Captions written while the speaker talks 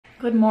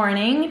Good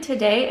morning.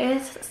 Today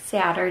is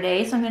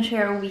Saturday, so I'm going to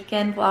share a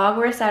weekend vlog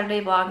or a Saturday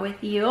vlog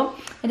with you.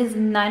 It is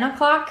 9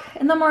 o'clock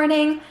in the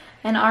morning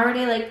and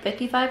already like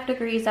 55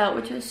 degrees out,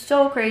 which is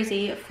so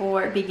crazy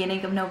for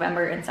beginning of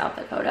November in South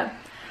Dakota.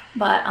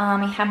 But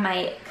I have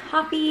my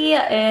coffee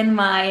and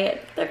my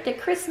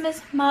Thrifted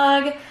Christmas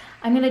mug.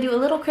 I'm going to do a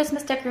little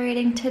Christmas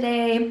decorating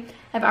today.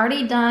 I've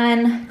already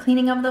done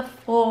cleaning of the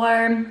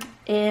floor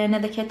in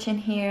the kitchen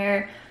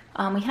here.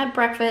 We had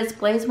breakfast.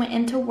 Blaze went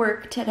into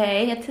work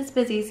today. It's his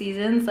busy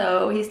season,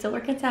 so he's still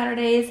working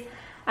Saturdays.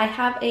 I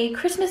have a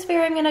Christmas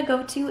fair I'm gonna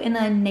go to in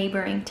a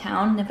neighboring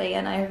town. Nevaeh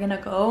and I are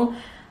gonna go.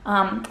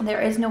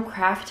 There is no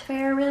craft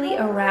fair really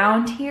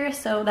around here,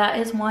 so that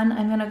is one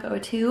I'm gonna go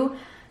to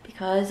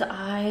because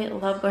I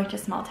love going to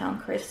small town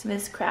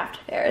Christmas craft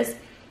fairs.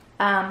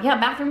 Yeah,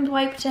 bathroom's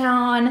wiped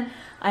down.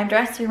 I'm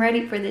dressed and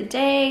ready for the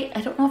day. I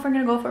don't know if we're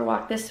gonna go for a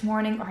walk this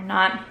morning or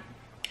not,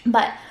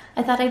 but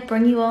I thought I'd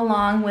bring you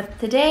along with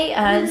today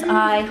as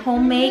I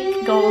home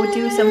make, go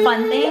do some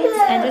fun things,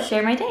 and just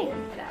share my day.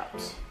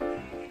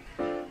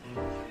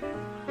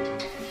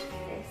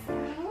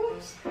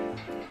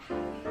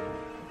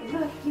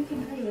 Look, you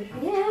can play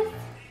with this.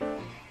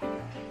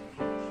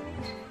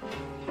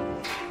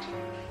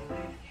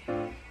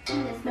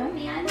 And the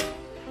snowman.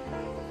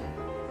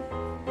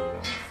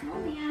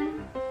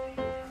 Snowman.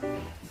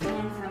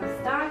 And some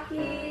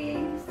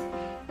stockings.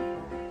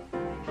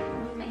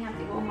 You may have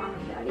to go mom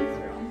and daddy's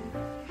room.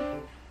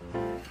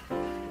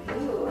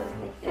 Ooh,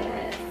 like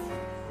this.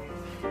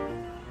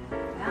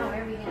 Now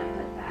where are we gonna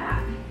put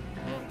that?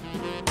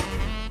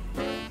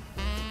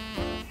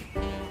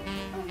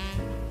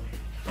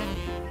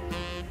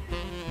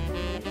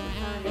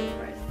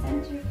 For a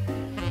centerpiece.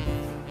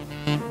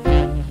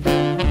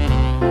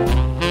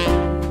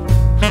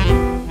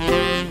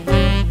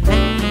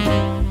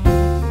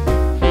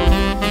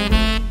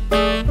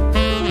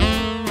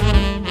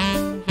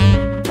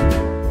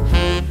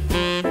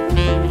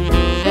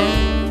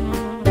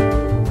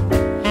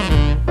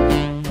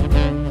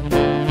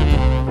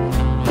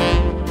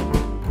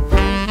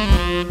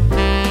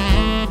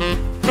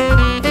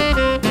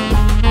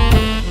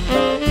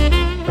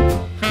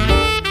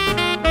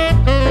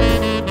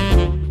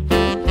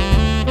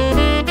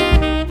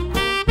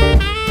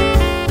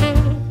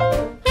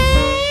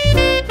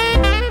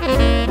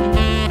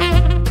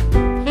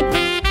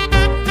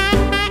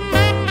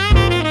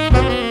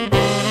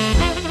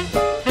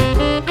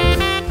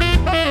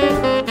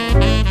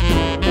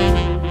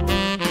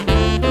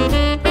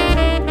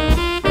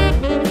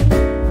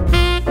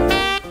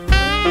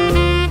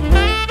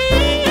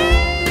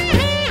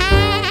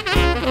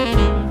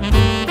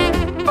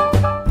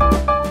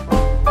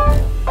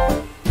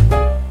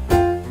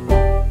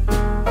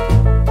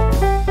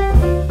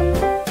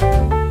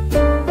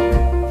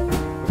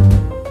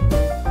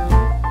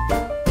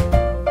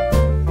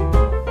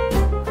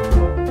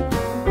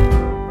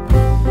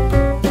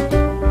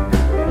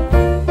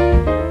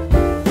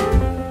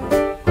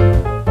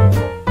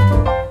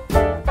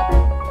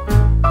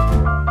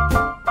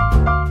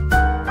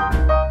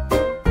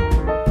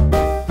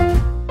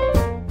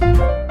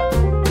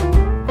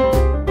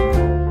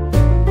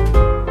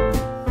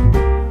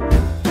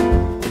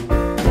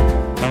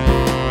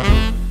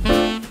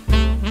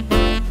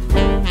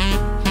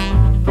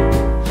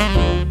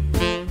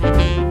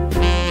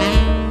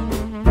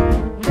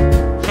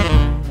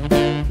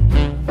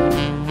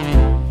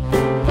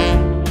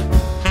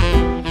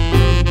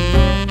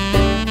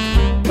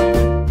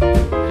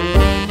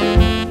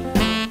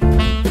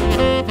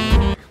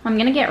 I'm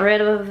gonna get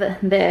rid of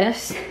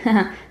this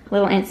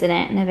little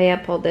incident.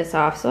 Nevaeh pulled this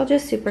off, so I'll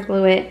just super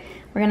glue it.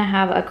 We're gonna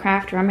have a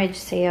craft rummage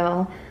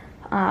sale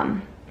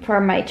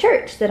for my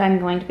church that I'm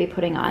going to be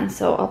putting on,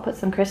 so I'll put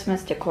some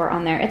Christmas decor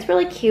on there. It's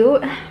really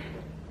cute.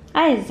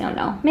 I just don't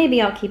know.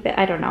 Maybe I'll keep it.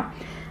 I don't know.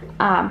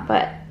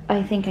 But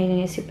I think I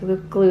need to super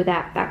glue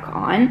that back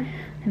on.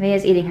 Nevaeh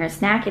is eating her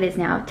snack. It is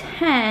now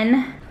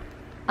 10.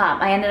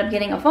 I ended up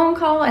getting a phone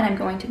call, and I'm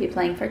going to be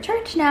playing for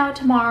church now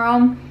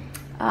tomorrow.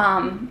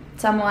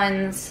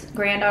 Someone's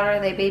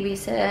granddaughter they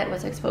babysit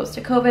was exposed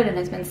to COVID and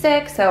has been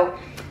sick, so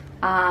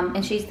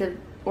and she's the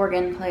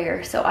organ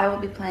player, so I will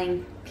be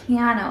playing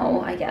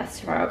piano I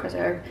guess tomorrow because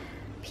our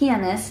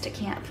pianist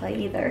can't play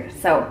either.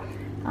 So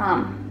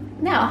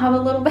now I'll have a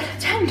little bit of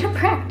time to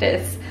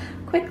practice,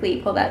 quickly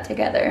pull that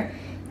together.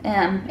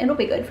 It'll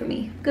be good for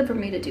me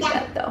to do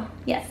that though.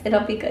 Yes,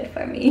 it'll be good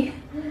for me.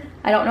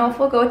 I don't know if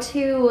we'll go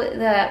to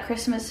the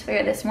Christmas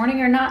fair this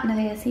morning or not.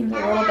 Nevaeh seems a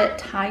little bit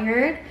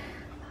tired,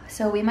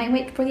 so we might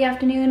wait for the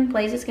afternoon.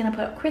 Blaze is gonna put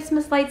up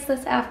Christmas lights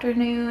this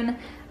afternoon.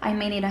 I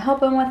may need to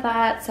help him with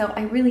that, so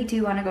I really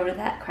do wanna go to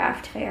that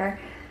craft fair.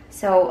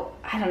 So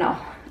I don't know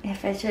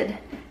if I should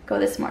go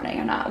this morning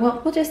or not.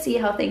 Well, we'll just see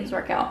how things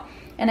work out.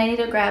 And I need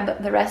to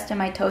grab the rest of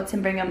my totes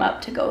and bring them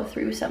up to go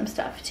through some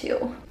stuff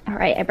too. All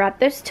right, I brought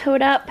this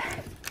tote up.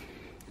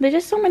 There's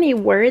just so many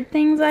word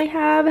things I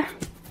have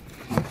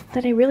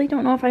that I really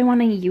don't know if I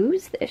want to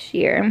use this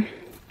year.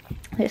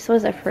 This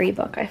was a free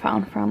book I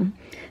found from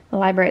the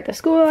library at the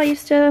school I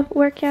used to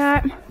work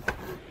at.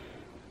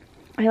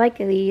 I like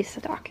these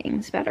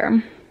stockings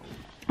better.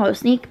 Oh,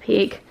 sneak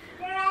peek.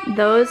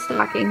 Those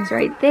stockings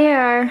right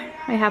there,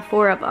 I have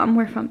 4 of them.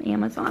 We're from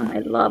Amazon. I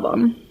love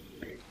them.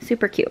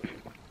 Super cute.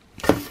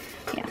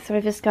 Yeah, so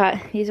I just got,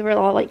 these were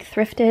all like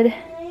thrifted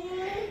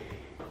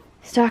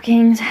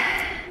stockings.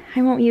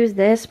 I won't use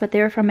this, but they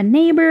were from a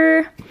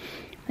neighbor.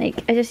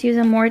 Like, I just use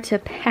them more to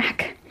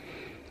pack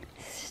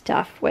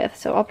stuff with.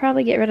 So I'll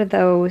probably get rid of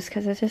those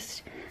because it's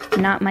just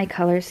not my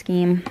color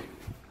scheme.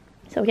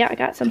 So yeah, I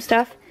got some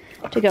stuff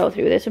to go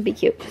through. This would be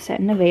cute to set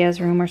in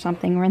Nevaeh's room or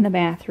something, or in the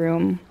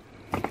bathroom.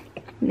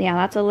 Yeah,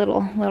 lots of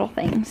little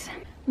things.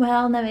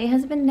 Well, Nevaeh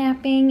has been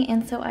napping,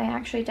 and so I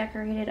actually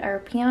decorated our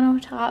piano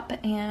top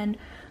and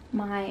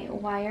my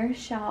wire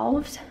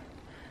shelves.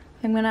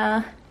 I'm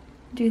gonna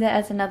do that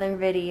as another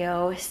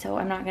video, so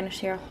I'm not gonna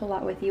share a whole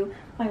lot with you.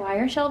 My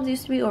wire shelves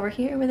used to be over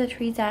here where the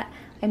tree's at.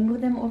 I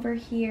moved them over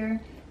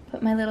here,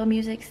 put my little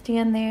music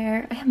stand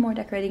there. I have more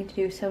decorating to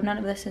do, so none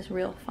of this is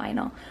real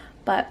final.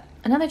 But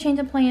another change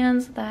of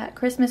plans, that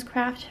Christmas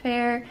craft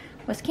fair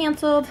was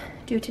canceled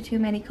due to too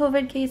many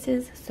COVID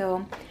cases,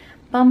 so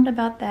bummed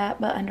about that,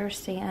 but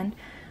understand.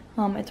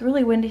 It's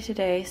really windy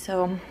today,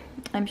 so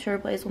I'm sure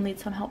Blaze will need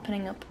some help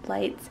putting up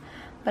lights,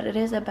 but it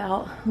is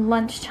about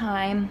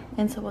lunchtime,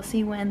 and so we'll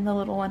see when the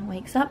little one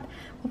wakes up.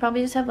 We'll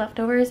probably just have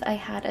leftovers. I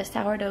had a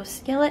sourdough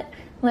skillet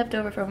left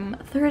over from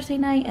Thursday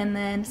night, and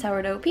then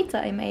sourdough pizza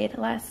I made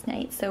last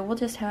night, so we'll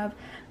just have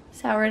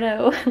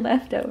sourdough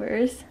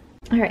leftovers.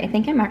 All right, I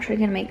think I'm actually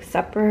gonna make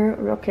supper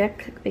real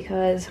quick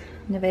because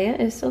Nevaeh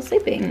is still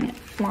sleeping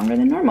longer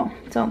than normal,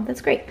 so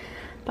that's great.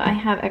 But I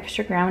have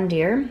extra ground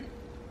deer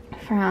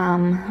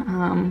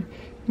from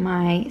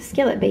my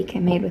skillet bake I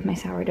made with my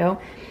sourdough,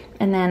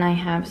 and then I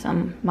have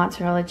some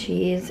mozzarella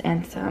cheese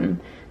and some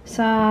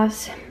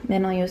sauce.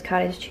 Then I'll use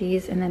cottage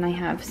cheese, and then I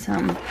have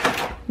some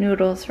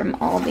noodles from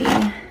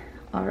Aldi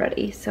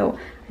already. So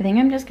I think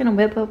I'm just gonna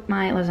whip up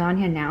my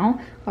lasagna now.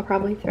 I'll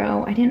probably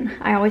throw,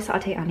 I always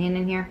saute onion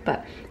in here,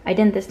 but I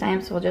didn't this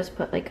time, so I'll just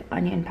put like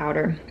onion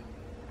powder,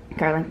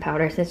 garlic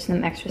powder, so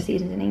some extra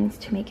seasonings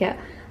to make it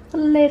a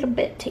little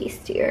bit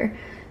tastier.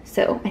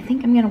 So I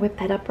think I'm gonna whip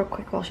that up real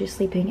quick while she's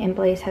sleeping, and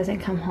Blaze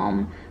hasn't come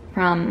home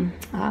from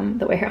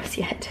the warehouse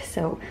yet,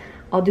 so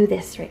I'll do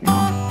this right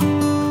now.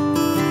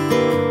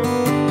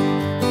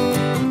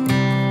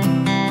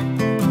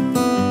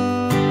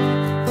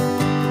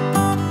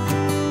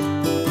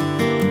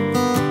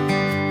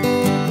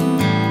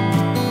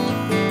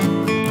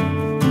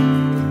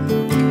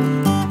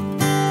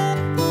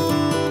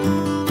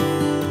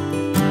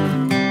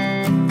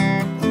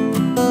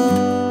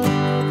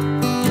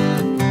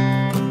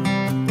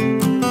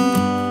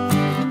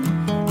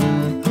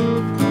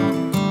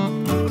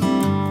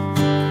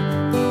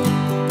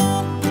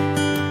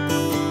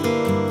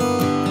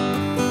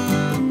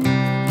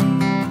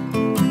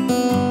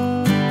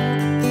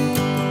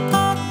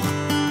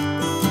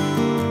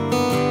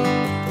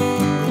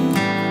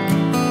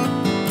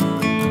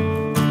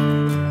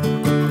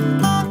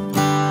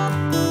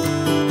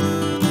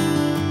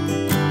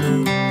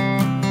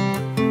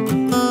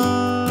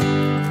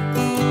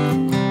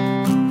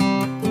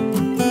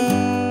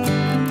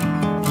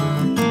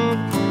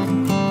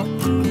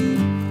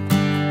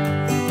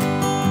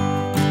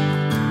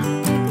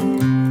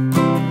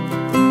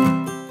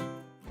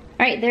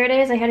 There it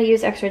is. I had to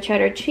use extra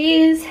cheddar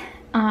cheese,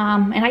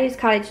 and I use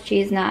cottage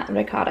cheese, not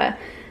ricotta.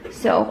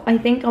 So I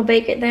think I'll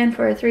bake it then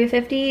for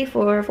 $3.50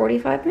 for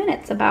 45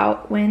 minutes,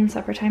 about when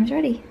supper time's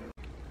ready.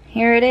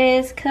 Here it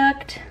is,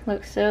 cooked.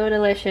 Looks so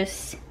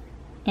delicious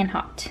and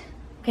hot.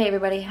 Okay,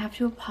 everybody, I have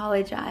to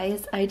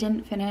apologize. I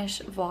didn't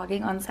finish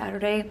vlogging on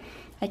Saturday.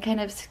 I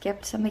kind of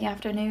skipped some of the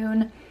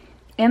afternoon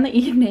and the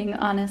evening,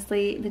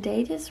 honestly. The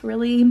day just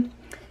really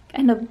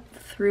kind of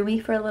threw me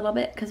for a little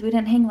bit because we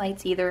didn't hang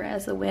lights either,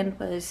 as the wind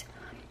was,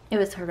 it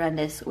was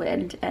horrendous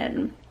wind,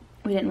 and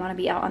we didn't want to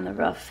be out on the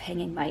roof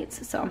hanging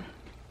lights, so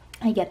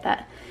I get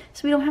that.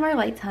 So we don't have our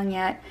lights hung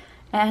yet,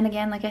 and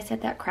again, like I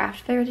said, that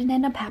craft fair didn't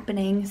end up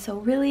happening, so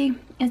really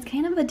it's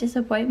kind of a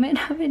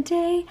disappointment of a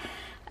day,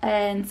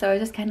 and so I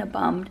was just kind of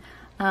bummed.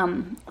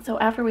 So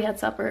after we had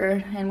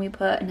supper and we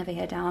put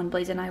Nevaeh down,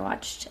 Blaze and I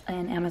watched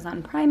an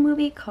Amazon Prime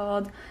movie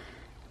called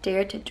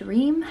Dare to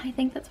Dream, I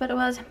think that's what it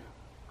was.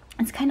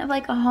 It's kind of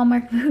like a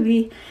Hallmark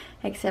movie,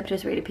 except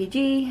it's rated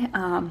PG,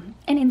 and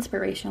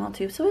inspirational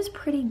too, so it's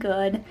pretty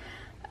good.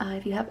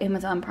 If you have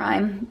Amazon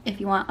Prime, if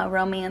you want a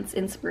romance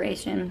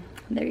inspiration,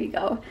 there you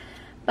go.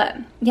 But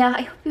yeah,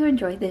 I hope you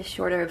enjoyed this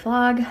shorter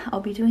vlog. I'll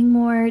be doing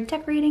more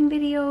decorating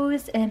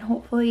videos and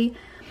hopefully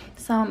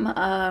some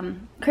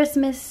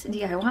Christmas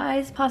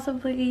DIYs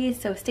possibly,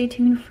 so stay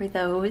tuned for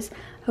those.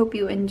 Hope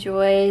you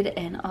enjoyed,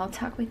 and I'll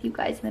talk with you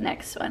guys in the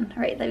next one.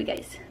 All right, love you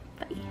guys.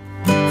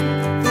 Bye.